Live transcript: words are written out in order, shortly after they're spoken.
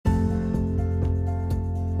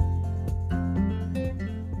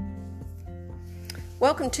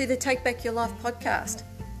Welcome to the Take Back Your Life podcast.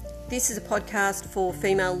 This is a podcast for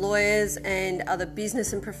female lawyers and other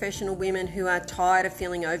business and professional women who are tired of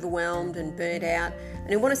feeling overwhelmed and burnt out and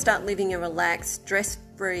who want to start living a relaxed,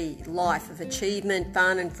 stress-free life of achievement,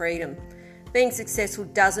 fun and freedom. Being successful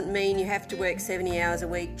doesn't mean you have to work 70 hours a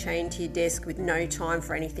week chained to your desk with no time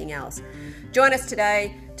for anything else. Join us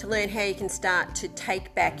today to learn how you can start to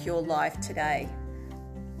take back your life today.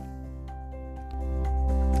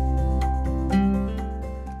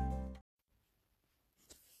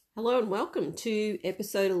 Hello and welcome to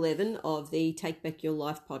episode 11 of the Take Back Your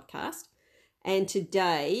Life podcast. And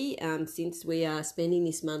today, since we are spending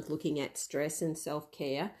this month looking at stress and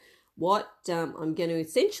self-care, what I'm going to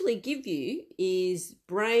essentially give you is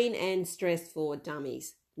brain and stress for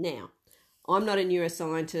dummies. Now, I'm not a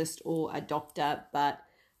neuroscientist or a doctor, but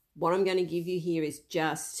what I'm going to give you here is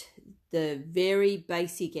just the very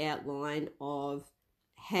basic outline of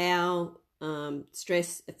how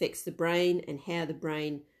stress affects the brain and how the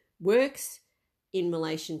brain works in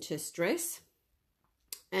relation to stress.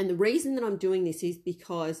 And the reason that I'm doing this is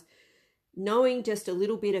because knowing just a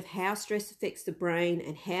little bit of how stress affects the brain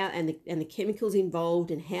and how and the chemicals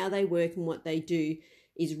involved and how they work and what they do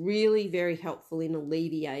is really very helpful in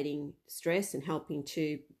alleviating stress and helping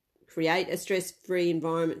to create a stress-free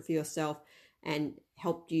environment for yourself and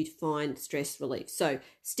help you to find stress relief. So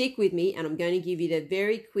stick with me and I'm going to give you the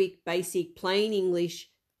very quick, basic, plain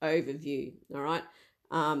English overview, all right?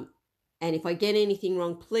 And if I get anything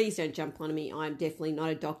wrong, please don't jump on me. I'm definitely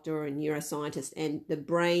not a doctor or a neuroscientist, and the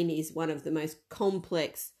brain is one of the most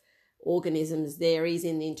complex organisms there is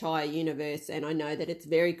in the entire universe. And I know that it's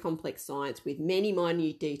very complex science with many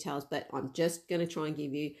minute details, but I'm just going to try and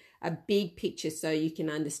give you a big picture so you can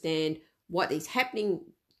understand what is happening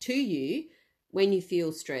to you when you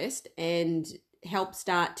feel stressed and help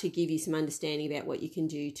start to give you some understanding about what you can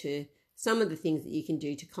do to some of the things that you can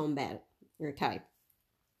do to combat it. Okay.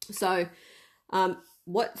 So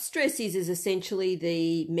what stress is essentially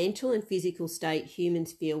the mental and physical state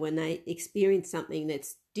humans feel when they experience something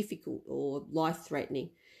that's difficult or life-threatening.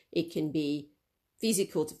 It can be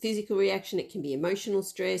physical, it's a physical reaction. It can be emotional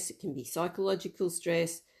stress. It can be psychological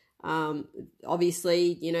stress.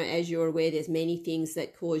 Obviously, you know, as you're aware, there's many things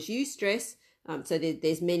that cause you stress. So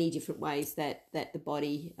there's many different ways that the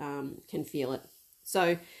body can feel it.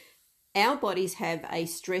 So our bodies have a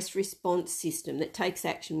stress response system that takes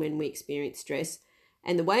action when we experience stress.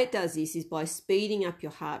 And the way it does this is by speeding up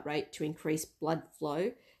your heart rate to increase blood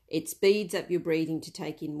flow. It speeds up your breathing to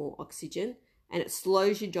take in more oxygen, and it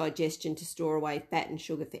slows your digestion to store away fat and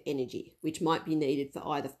sugar for energy, which might be needed for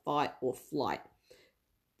either fight or flight.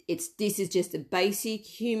 This is just a basic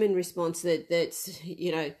human response that's,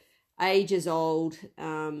 you know, ages old,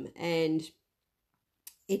 and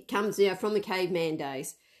it comes from the caveman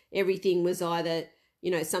days. Everything was either,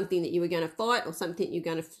 you know, something that you were going to fight or something you're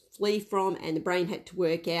going to flee from, and the brain had to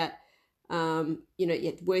work out, you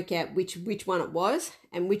had to work out which one it was,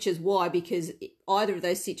 and which is why, because either of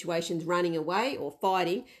those situations, running away or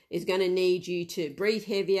fighting, is going to need you to breathe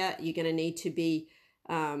heavier. You're going to need to be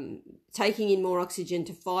taking in more oxygen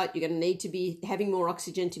to fight. You're going to need to be having more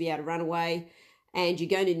oxygen to be able to run away, and you're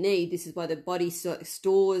going to need, this is why the body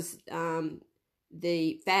stores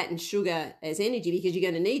the fat and sugar as energy, because you're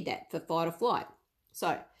going to need that for fight or flight.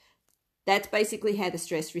 So that's basically how the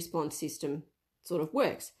stress response system sort of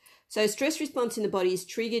works. So stress response in the body is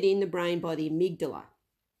triggered in the brain by the amygdala.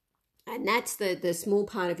 And that's the small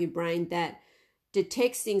part of your brain that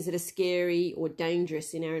detects things that are scary or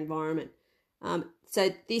dangerous in our environment.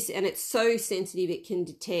 So it's so sensitive, it can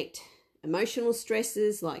detect emotional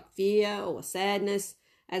stresses like fear or sadness,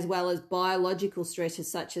 as well as biological stresses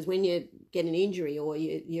such as when you get an injury or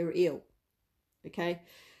you're ill. Okay?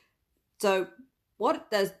 So what it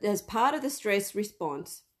does, as part of the stress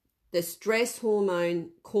response, the stress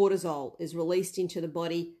hormone cortisol is released into the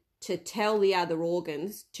body to tell the other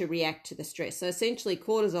organs to react to the stress. So essentially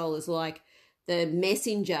cortisol is like the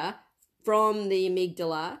messenger from the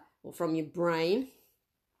amygdala or from your brain.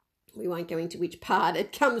 We won't go into which part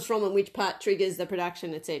it comes from and which part triggers the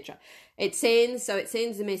production, etc. It sends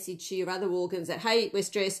the message to your other organs that, hey, we're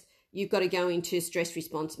stressed, you've got to go into stress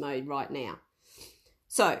response mode right now.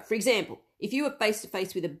 So, for example, if you were face to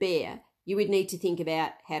face with a bear, you would need to think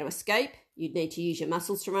about how to escape. You'd need to use your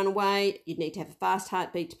muscles to run away. You'd need to have a fast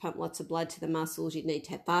heartbeat to pump lots of blood to the muscles. You'd need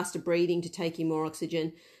to have faster breathing to take in more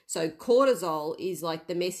oxygen. So cortisol is like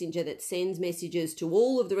the messenger that sends messages to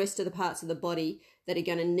all of the rest of the parts of the body that are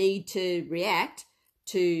going to need to react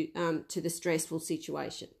to the stressful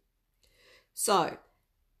situation. So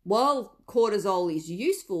while cortisol is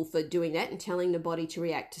useful for doing that and telling the body to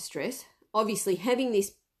react to stress, obviously having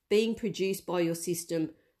this being produced by your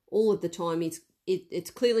system all of the time,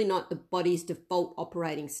 it's clearly not the body's default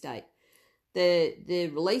operating state.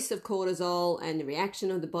 The release of cortisol and the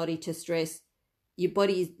reaction of the body to stress, your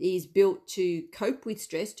body is built to cope with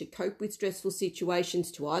stress, to cope with stressful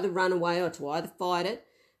situations, to either run away or to either fight it,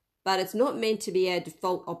 but it's not meant to be our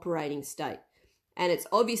default operating state. And it's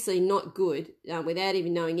obviously not good, without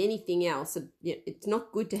even knowing anything else. It's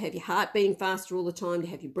not good to have your heart beating faster all the time, to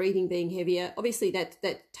have your breathing being heavier. Obviously, that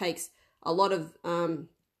takes a lot of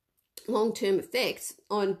long-term effects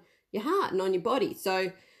on your heart and on your body.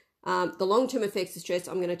 So the long-term effects of stress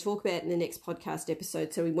I'm going to talk about in the next podcast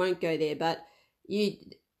episode, so we won't go there. But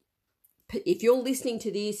if you're listening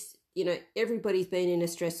to this, everybody's been in a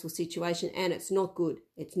stressful situation, and it's not good.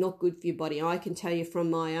 It's not good for your body. I can tell you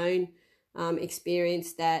from my own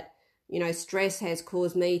experience that stress has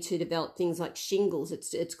caused me to develop things like shingles.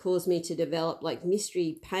 It's caused me to develop like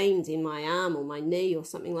mystery pains in my arm or my knee or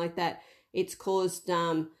something like that. It's caused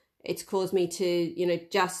me to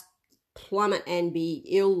just plummet and be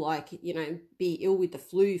ill, be ill with the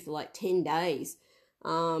flu for like 10 days.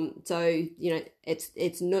 So it's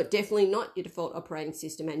definitely not your default operating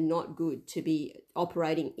system, and not good to be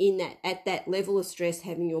operating at that level of stress,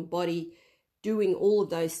 having your body doing all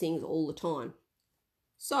of those things all the time.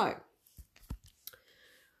 So,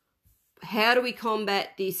 how do we combat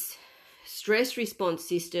this stress response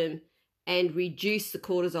system and reduce the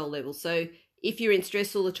cortisol level? So, if you're in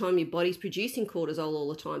stress all the time, your body's producing cortisol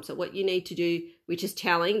all the time. So, what you need to do, which is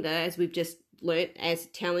as we've just learnt,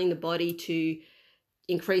 telling the body to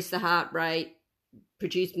increase the heart rate,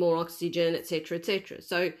 produce more oxygen, etc., etc.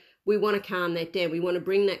 So, we want to calm that down. We want to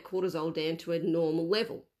bring that cortisol down to a normal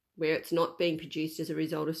level, where it's not being produced as a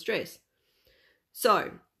result of stress.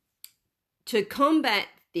 So, to combat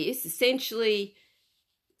this, essentially,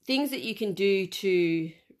 things that you can do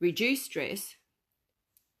to reduce stress,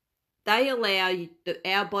 they allow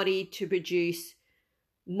our body to produce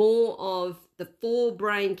more of the 4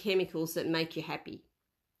 brain chemicals that make you happy.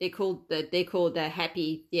 They're called the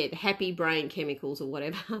happy brain chemicals or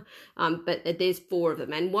whatever. But there's 4 of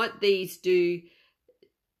them, and what these do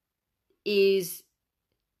is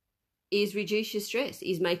reduce your stress,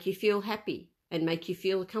 is make you feel happy and make you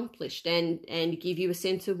feel accomplished and give you a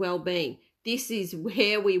sense of well-being. This is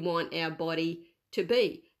where we want our body to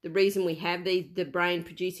be. The reason we have the brain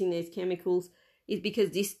producing these chemicals is because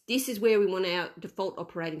this is where we want our default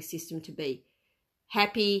operating system to be.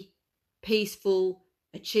 Happy, peaceful,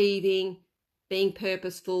 achieving, being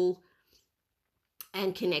purposeful,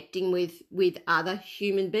 and connecting with other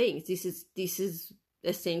human beings. This is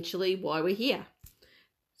essentially why we're here.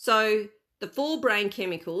 So the 4 brain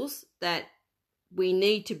chemicals that we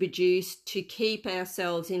need to produce to keep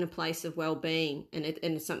ourselves in a place of well-being, and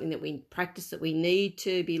it's something that we practice, that we need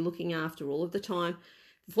to be looking after all of the time.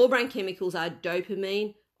 The 4 brain chemicals are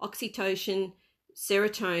dopamine, oxytocin,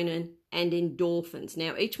 serotonin, and endorphins.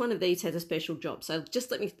 Now, each one of these has a special job. So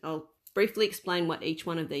I'll briefly explain what each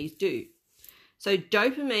one of these do. So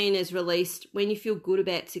dopamine is released when you feel good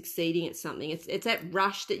about succeeding at something. It's that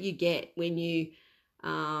rush that you get when you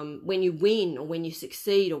win, or when you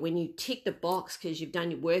succeed, or when you tick the box because you've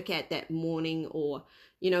done your workout that morning, or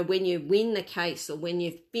when you win the case, or when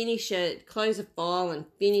you close a file and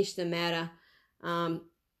finish the matter,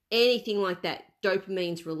 anything like that.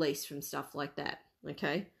 Dopamine's released from stuff like that.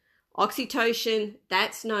 Okay. Oxytocin,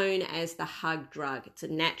 that's known as the hug drug. It's a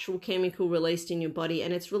natural chemical released in your body,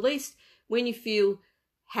 and it's released when you feel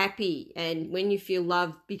happy and when you feel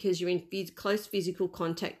loved, because you're in close physical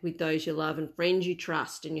contact with those you love and friends you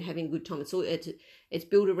trust, and you're having a good time. It's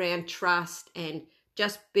built around trust and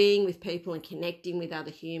just being with people and connecting with other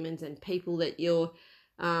humans and people that you're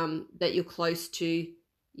close to.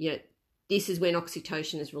 This is when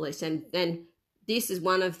oxytocin is released, and this is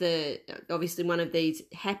one of these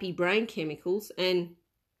happy brain chemicals, and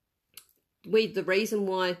the reason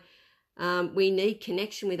why we need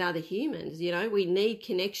connection with other humans. We need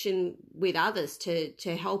connection with others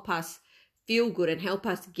to help us feel good and help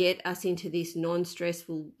us get us into this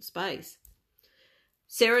non-stressful space.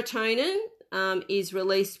 Serotonin is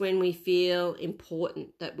released when we feel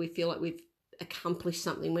important, that we feel like we've accomplished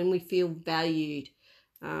something, when we feel valued.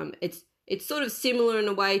 It's sort of similar in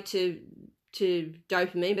a way to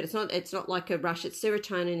dopamine, but it's not like a rush. It's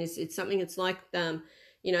serotonin it's something that's like a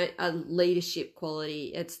leadership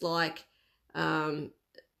quality. It's like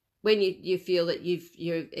when you feel that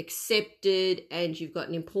you're accepted and you've got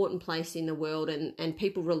an important place in the world, and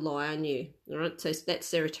people rely on you. All right, so that's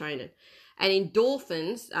serotonin. And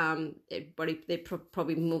endorphins, everybody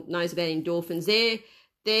probably knows about endorphins.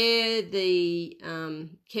 They're the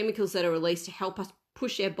chemicals that are released to help us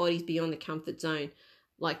push our bodies beyond the comfort zone.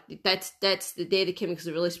 Like they're the chemicals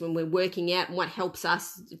that are released when we're working out, and what helps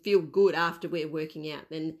us feel good after we're working out.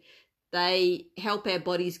 And they help our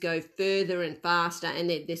bodies go further and faster, and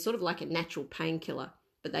they're sort of like a natural painkiller,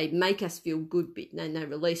 but they make us feel good, and they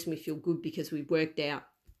release when we feel good because we've worked out.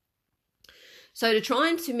 So to try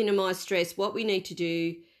and to minimize stress, what we need to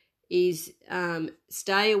do is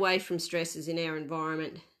stay away from stresses in our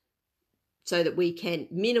environment so that we can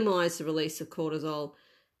minimize the release of cortisol.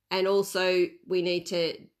 And also we need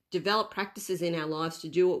to develop practices in our lives to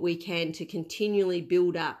do what we can to continually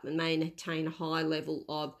build up and maintain a high level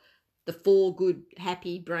of the 4 good,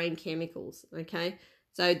 happy brain chemicals, okay?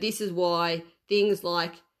 So this is why things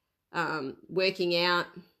like working out,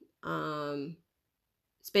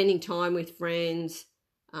 spending time with friends,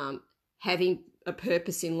 having a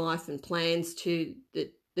purpose in life and plans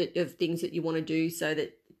of things that you want to do, so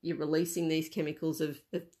that you're releasing these chemicals of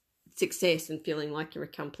success and feeling like you're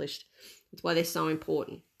accomplished. That's why they're so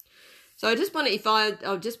important. So I just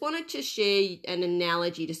wanted to share an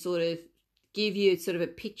analogy to sort of give you sort of a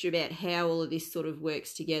picture about how all of this sort of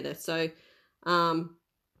works together. So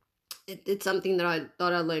it's something that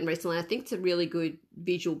I learned recently. I think it's a really good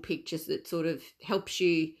visual picture that sort of helps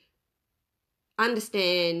you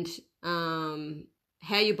understand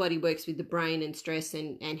how your body works with the brain and stress,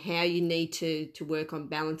 and how you need to work on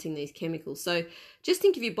balancing these chemicals. So just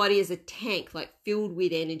think of your body as a tank, like filled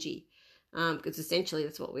with energy, because essentially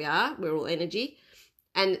that's what we are. We're all energy.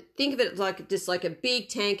 And think of it like just like a big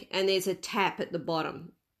tank, and there's a tap at the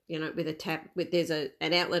bottom, with a tap, there's an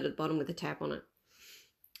outlet at the bottom with a tap on it.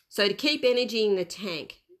 So to keep energy in the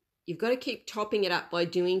tank, you've got to keep topping it up by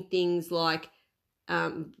doing things like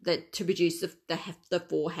that to produce the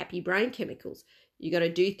 4 happy brain chemicals. You got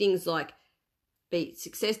to do things like keep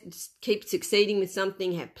succeeding with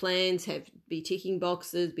something, have plans, be ticking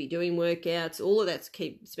boxes, be doing workouts, all of that.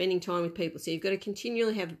 Keep spending time with people. So you've got to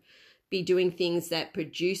continually be doing things that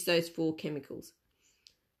produce those 4 chemicals.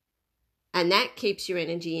 And that keeps your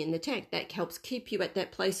energy in the tank. That helps keep you at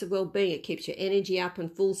that place of well-being. It keeps your energy up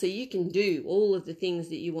and full so you can do all of the things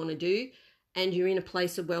that you want to do, and you're in a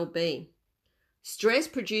place of well-being. Stress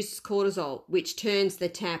produces cortisol, which turns the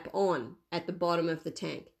tap on at the bottom of the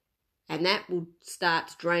tank, and that will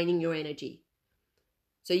start draining your energy.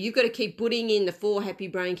 So you've got to keep putting in the 4 happy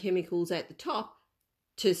brain chemicals at the top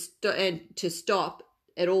to stop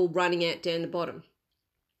it all running out down the bottom.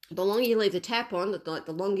 The longer you leave the tap on, the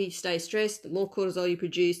longer you stay stressed, the more cortisol you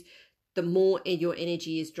produce, the more your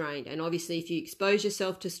energy is drained. And obviously, if you expose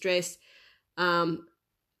yourself to stress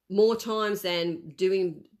more times than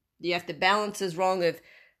you have the balances wrong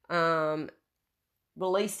of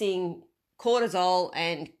releasing cortisol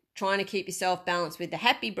and trying to keep yourself balanced with the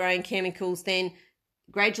happy brain chemicals, then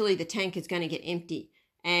gradually the tank is going to get empty.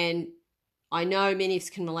 And I know many of us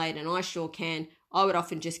can relate, and I sure can. I would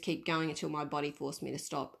often just keep going until my body forced me to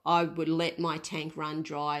stop. I would let my tank run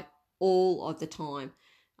dry all of the time.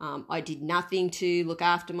 I did nothing to look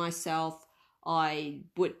after myself. I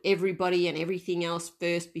put everybody and everything else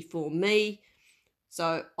first before me.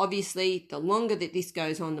 So obviously, the longer that this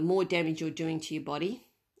goes on, the more damage you're doing to your body,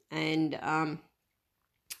 and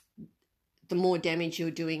the more damage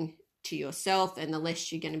you're doing to yourself, and the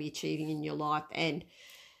less you're going to be achieving in your life. And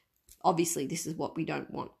obviously, this is what we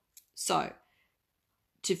don't want. So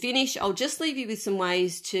to finish, I'll just leave you with some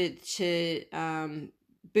ways to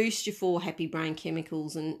boost your 4 happy brain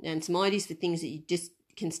chemicals, and some ideas for things that you just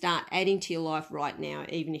can start adding to your life right now,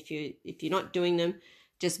 even if you're not doing them.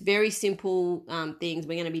 Just very simple things.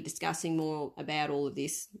 We're going to be discussing more about all of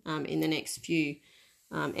this in the next few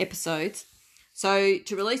episodes. So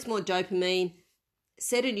to release more dopamine,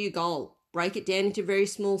 set a new goal. Break it down into very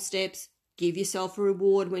small steps. Give yourself a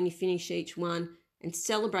reward when you finish each one. And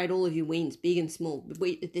celebrate all of your wins, big and small.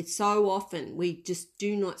 So often we just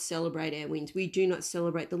do not celebrate our wins. We do not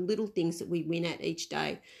celebrate the little things that we win at each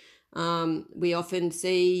day. We often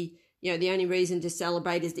see, the only reason to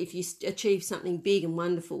celebrate is if you achieve something big and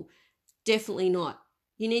wonderful. Definitely not.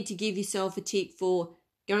 You need to give yourself a tick for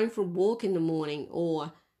going for a walk in the morning,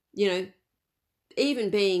 or,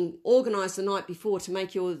 even being organised the night before to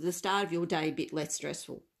make the start of your day a bit less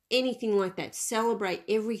stressful. Anything like that. Celebrate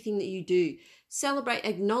everything that you do. Celebrate,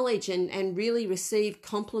 acknowledge, and really receive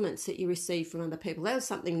compliments that you receive from other people. That was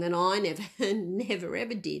something that I never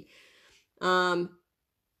ever did.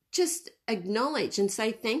 Just acknowledge and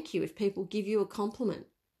say thank you if people give you a compliment,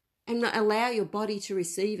 and allow your body to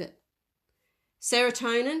receive it.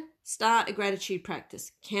 Serotonin, start a gratitude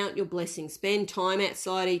practice. Count your blessings. Spend time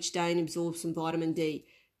outside each day and absorb some vitamin D.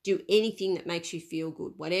 Do anything that makes you feel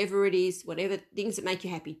good, whatever it is, whatever things that make you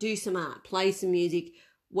happy. Do some art, play some music,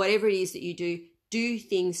 whatever it is that you do, do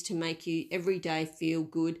things to make you every day feel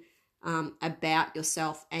good about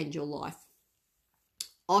yourself and your life.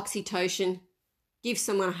 Oxytocin, give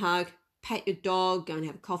someone a hug, pat your dog, go and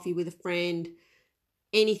have a coffee with a friend,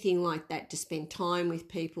 anything like that to spend time with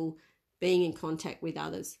people, being in contact with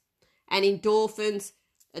others. And endorphins,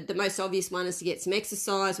 the most obvious one is to get some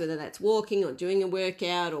exercise, whether that's walking or doing a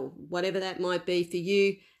workout or whatever that might be for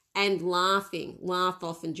you, and laughing. Laugh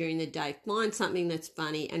often during the day. Find something that's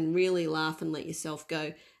funny and really laugh and let yourself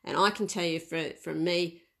go. And I can tell you from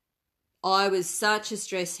me, I was such a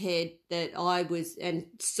stress head that I was, and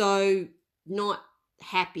so not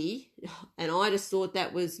happy, and I just thought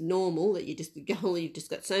that was normal, that you've just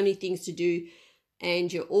got so many things to do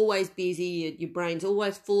and you're always busy, your brain's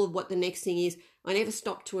always full of what the next thing is. I never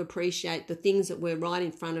stopped to appreciate the things that were right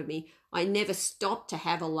in front of me. I never stopped to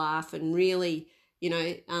have a laugh and really,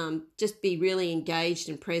 just be really engaged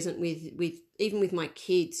and present with even with my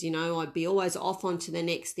kids. I'd be always off onto the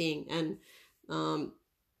next thing, and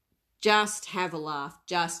just have a laugh,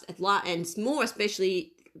 and more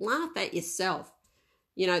especially laugh at yourself.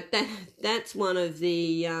 That's one of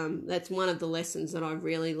the lessons that I've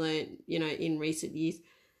really learned, in recent years.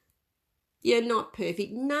 You're not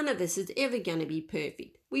perfect. None of us is ever going to be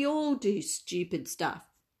perfect. We all do stupid stuff.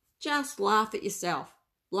 Just laugh at yourself.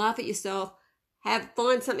 Laugh at yourself.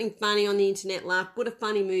 Find something funny on the internet. Laugh. Put a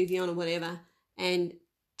funny movie on or whatever, and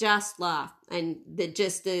just laugh. And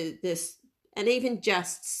and even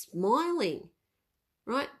just smiling,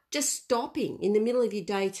 right? Just stopping in the middle of your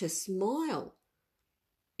day to smile.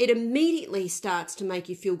 It immediately starts to make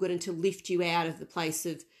you feel good and to lift you out of the place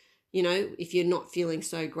of, if you're not feeling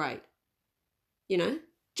so great.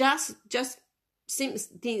 Just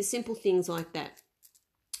simple things like that.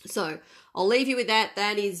 So I'll leave you with that.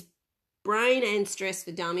 That is brain and stress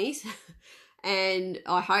for dummies. And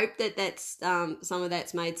I hope that's some of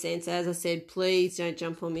that's made sense. As I said, please don't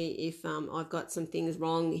jump on me if I've got some things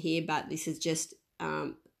wrong here, but this is just,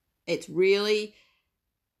 it's really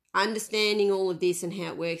understanding all of this and how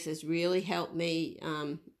it works has really helped me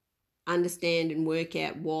understand and work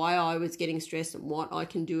out why I was getting stressed and what I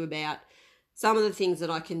can do about some of the things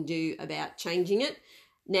that I can do about changing it.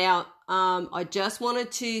 Now, I just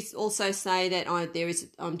wanted to also say that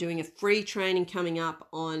I'm doing a free training coming up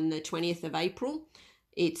on the 20th of April.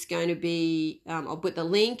 It's going to be, I'll put the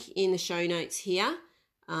link in the show notes here.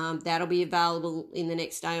 That'll be available in the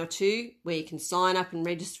next day or two, where you can sign up and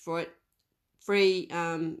register for it.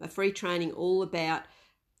 A free training all about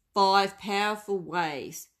 5 powerful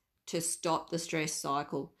ways to stop the stress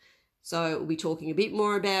cycle. So we'll be talking a bit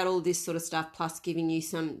more about all this sort of stuff, plus giving you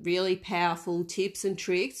some really powerful tips and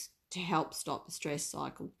tricks to help stop the stress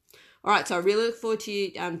cycle. All right, so I really look forward to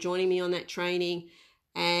you joining me on that training,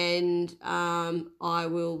 and I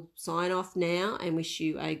will sign off now and wish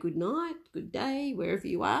you a good night, good day, wherever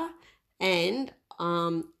you are, and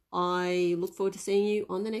I look forward to seeing you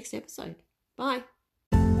on the next episode. Bye.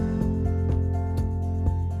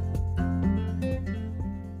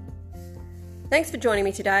 Thanks for joining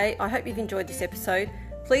me today. I hope you've enjoyed this episode.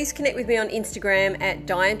 Please connect with me on Instagram at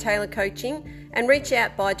Diane Taylor Coaching, and reach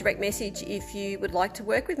out by direct message if you would like to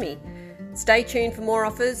work with me. Stay tuned for more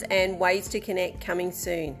offers and ways to connect coming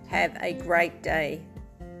soon. Have a great day.